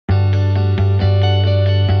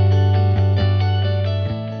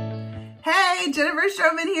Jennifer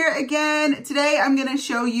Stroman here again. Today I'm going to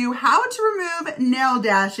show you how to remove nail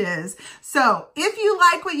dashes. So if you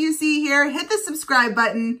like what you see here, hit the subscribe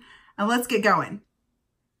button and let's get going.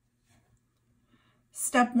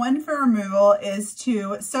 Step 1 for removal is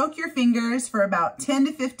to soak your fingers for about 10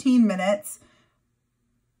 to 15 minutes.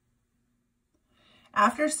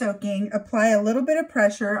 After soaking, apply a little bit of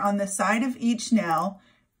pressure on the side of each nail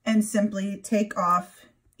and simply take off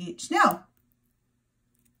each nail.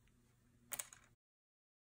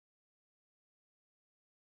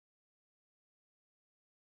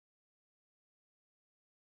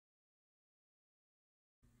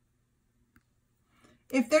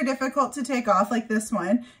 If they're difficult to take off like this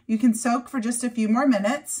one, you can soak for just a few more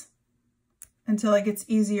minutes until it gets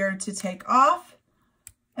easier to take off,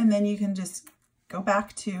 and then you can just go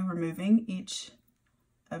back to removing each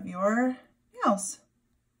of your nails.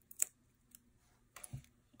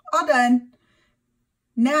 All done.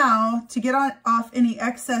 Now, to get off any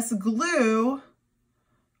excess glue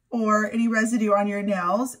or any residue on your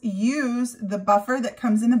nails, use the buffer that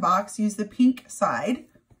comes in the box. Use the pink side.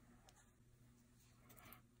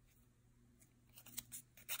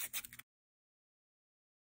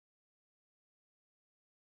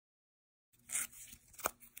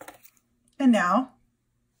 And now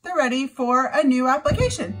they're ready for a new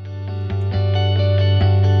application.